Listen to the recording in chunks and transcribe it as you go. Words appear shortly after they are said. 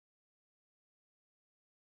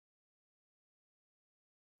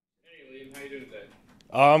Liam, how you doing today?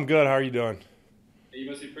 I'm good. How are you doing? You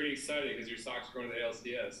must be pretty excited because your Sox are going to the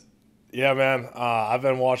ALCS. Yeah, man. I've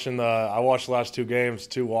been watching I watched the last two games,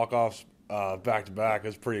 two walk-offs back to back.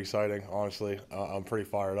 It's pretty exciting, honestly. I'm pretty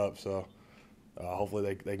fired up. So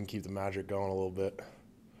hopefully they can keep the magic going a little bit.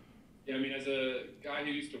 Yeah, I mean, as a guy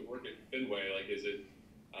who used to work at Fenway, like, is it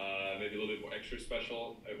maybe a little bit more extra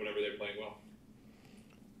special whenever they're playing well?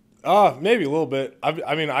 Maybe a little bit.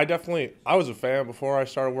 I mean, I was a fan before I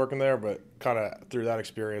started working there, but kind of through that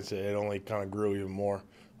experience, it only kind of grew even more.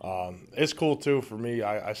 It's cool too for me.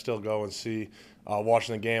 I still go and see,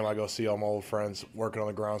 watching the game. I go see all my old friends working on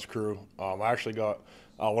the grounds crew. I actually got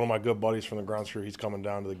one of my good buddies from the grounds crew. He's coming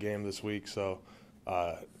down to the game this week, so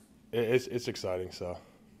uh, it's exciting. So.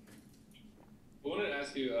 I wanted to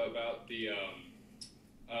ask you about the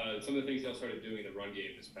some of the things y'all started doing in the run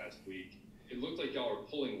game this past week. It looked like y'all were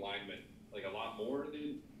pulling linemen like a lot more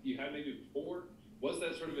than you had maybe before. Was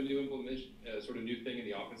that sort of a new implementation, sort of new thing in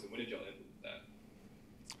the offense, and when did y'all implement that?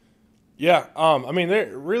 Yeah, I mean,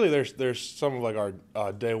 there's some of like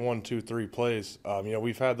our day one, two, three plays.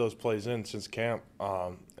 We've had those plays in since camp,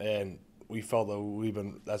 and we felt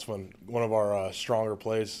that that's when one of our stronger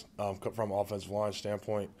plays from offensive line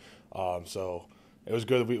standpoint. So it was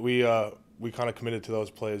good. We kind of committed to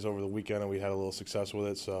those plays over the weekend, and we had a little success with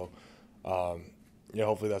it. So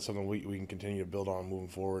hopefully that's something we can continue to build on moving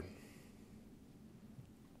forward.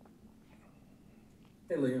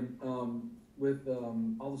 Hey Liam, with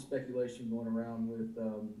all the speculation going around with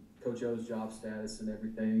Coach O's job status and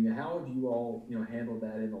everything, how have you all handled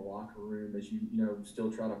that in the locker room as you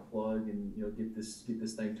still try to plug and get this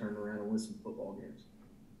thing turned around and win some football games?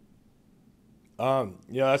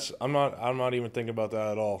 Yeah, I'm not even thinking about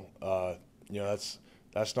that at all.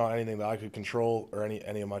 That's not anything that I could control or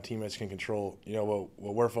any of my teammates can control.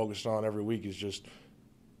 What we're focused on every week is just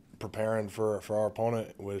preparing for our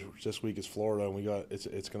opponent, which this week is Florida, and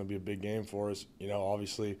it's going to be a big game for us.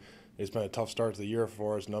 Obviously, it's been a tough start to the year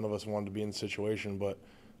for us. None of us wanted to be in the situation, but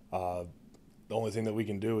uh, the only thing that we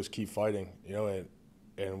can do is keep fighting.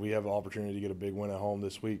 And we have an opportunity to get a big win at home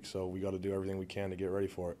this week, so we got to do everything we can to get ready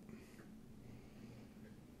for it.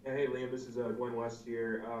 Yeah, hey Liam, this is Glenn West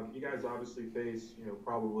here. You guys obviously face,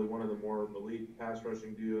 probably one of the more elite pass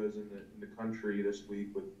rushing duos in the country this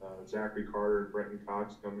week with Zachary Carter and Brenton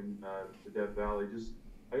Cox coming to Death Valley. Just,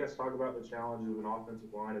 I guess, talk about the challenge of an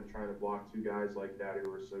offensive line and trying to block two guys like that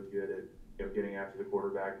who are so good at, getting after the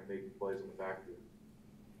quarterback and making plays in the backfield.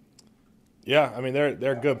 Yeah, I mean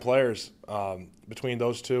they're good players. Between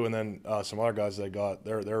those two and then some other guys they got,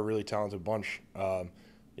 they're a really talented bunch.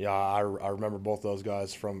 Yeah, I remember both those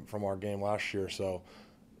guys from our game last year. So,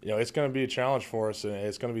 it's going to be a challenge for us, and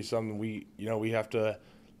it's going to be something we have to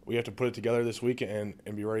put it together this week and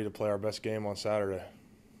be ready to play our best game on Saturday.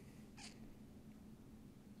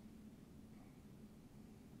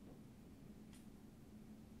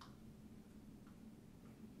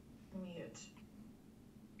 Mute.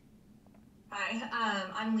 Hi,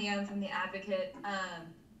 I'm Leah from The Advocate.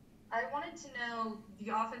 I wanted to know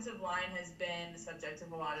the offensive line has been the subject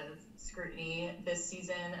of a lot of scrutiny this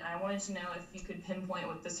season, and I wanted to know if you could pinpoint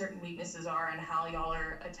what the certain weaknesses are and how y'all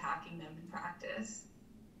are attacking them in practice.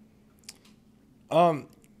 Um,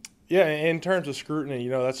 yeah, in terms of scrutiny,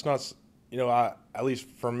 that's not, at least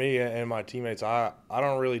for me and my teammates, I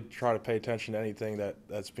don't really try to pay attention to anything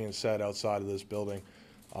that's being said outside of this building.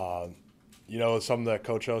 Uh, it's something that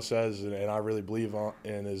Coach O says, and I really believe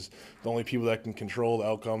in is the only people that can control the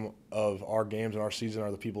outcome of our games and our season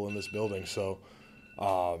are the people in this building. So,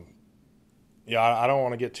 um, yeah, I don't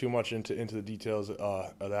want to get too much into the details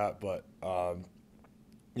of that, but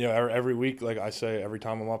every week, like I say, every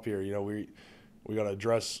time I'm up here, we got to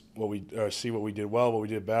address what we see what we did well, what we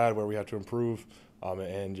did bad, where we have to improve,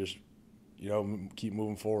 and just keep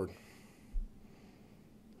moving forward.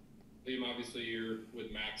 Liam, obviously you're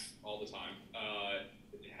with Max all the time.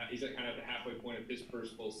 He's at kind of the halfway point of his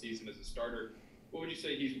first full season as a starter. What would you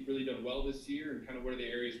say he's really done well this year, and kind of what are the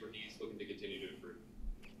areas where he's looking to continue to improve?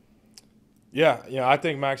 Yeah, I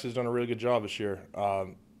think Max has done a really good job this year.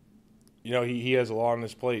 He has a lot on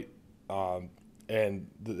his plate, and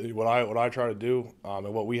what I try to do,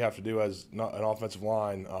 and what we have to do as not an offensive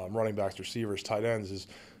line, running backs, receivers, tight ends is,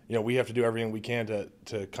 we have to do everything we can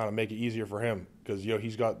to kind of make it easier for him because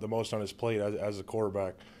he's got the most on his plate as a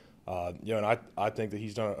quarterback. And I think that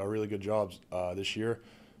he's done a really good job this year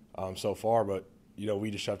so far, but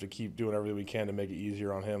we just have to keep doing everything we can to make it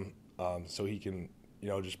easier on him so he can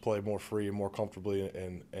just play more free and more comfortably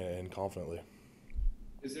and confidently.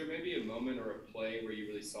 Is there maybe a moment or a play where you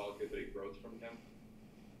really saw a good bit of growth from him?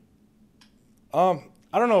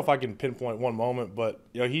 I don't know if I can pinpoint one moment, but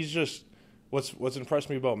he's just what's impressed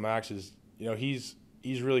me about Max is, he's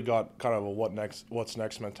really got kind of a what's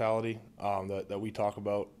next mentality that we talk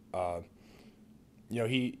about.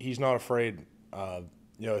 He's not afraid.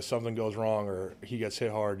 If something goes wrong or he gets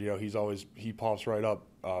hit hard, he pops right up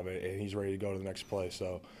and he's ready to go to the next play.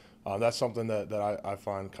 So that's something that I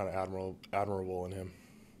find kind of admirable in him.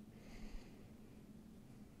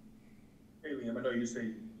 Hey, Liam, I know you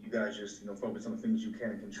say you guys just focus on the things you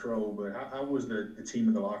can control, but how was the team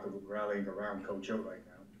in the locker room rallying around Coach O right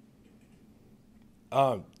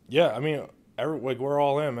now? Yeah, I mean, we're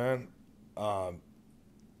all in, man.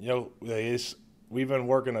 We've been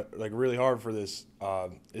working really hard for this.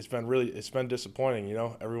 It's been disappointing.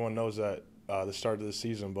 Everyone knows that the start of the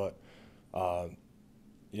season, but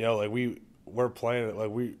we're playing it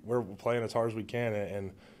we're playing as hard as we can,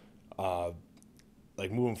 and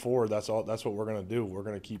moving forward, that's what we're gonna do. We're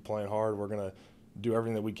gonna keep playing hard. We're gonna do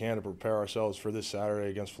everything that we can to prepare ourselves for this Saturday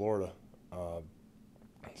against Florida.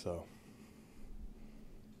 So.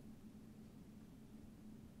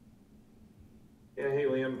 Yeah, hey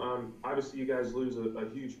Liam. Obviously, you guys lose a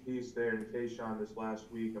huge piece there in Kayshawn this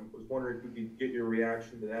last week. I was wondering if we could get your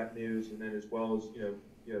reaction to that news, and then as well as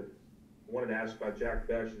I wanted to ask about Jack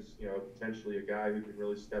Besh as potentially a guy who can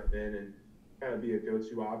really step in and kind of be a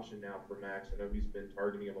go-to option now for Max. I know he's been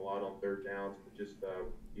targeting him a lot on third downs, but just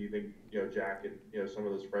do you think Jack and some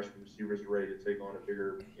of those freshman receivers are ready to take on a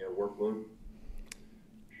bigger workload?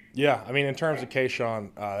 Yeah, I mean, in terms of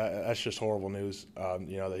Kayshawn, that's just horrible news.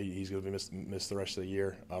 That he's going to be miss the rest of the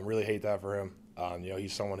year. Really hate that for him.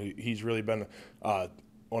 He's someone he's really been one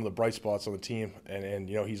of the bright spots on the team, and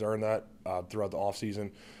he's earned that throughout the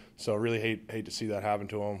offseason. So really hate to see that happen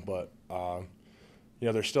to him. But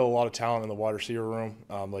there's still a lot of talent in the wide receiver room,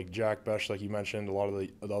 like Jack Besh, like you mentioned, a lot of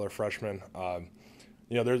the other freshmen.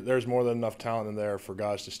 There's more than enough talent in there for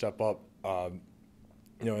guys to step up.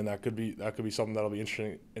 And that could be something that'll be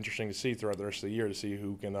interesting to see throughout the rest of the year, to see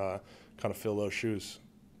who can kind of fill those shoes.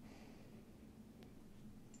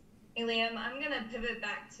 Hey Liam, I'm gonna pivot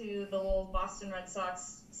back to the little Boston Red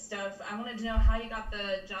Sox stuff. I wanted to know how you got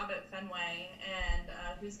the job at Fenway and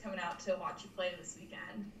who's coming out to watch you play this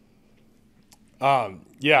weekend.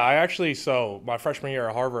 I actually, so my freshman year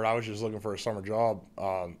at Harvard, I was just looking for a summer job.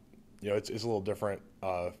 It's a little different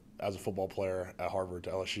as a football player at Harvard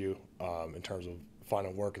to LSU in terms of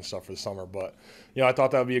finding work and stuff for the summer. But, I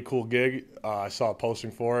thought that would be a cool gig. I saw a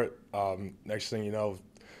posting for it. Next thing you know,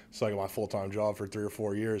 it's like my full-time job for 3 or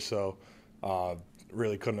 4 years. So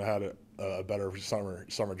really couldn't have had a better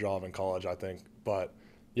summer job in college, I think. But,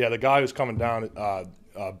 yeah, the guy who's coming down,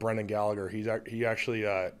 Brendan Gallagher, he's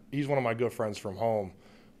one of my good friends from home.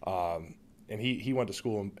 And he went to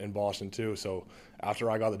school in Boston too. So after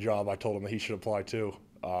I got the job, I told him that he should apply too.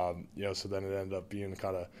 So then it ended up being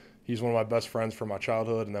he's one of my best friends from my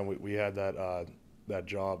childhood, and then we had that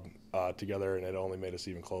job together, and it only made us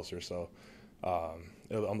even closer. So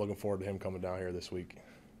I'm looking forward to him coming down here this week.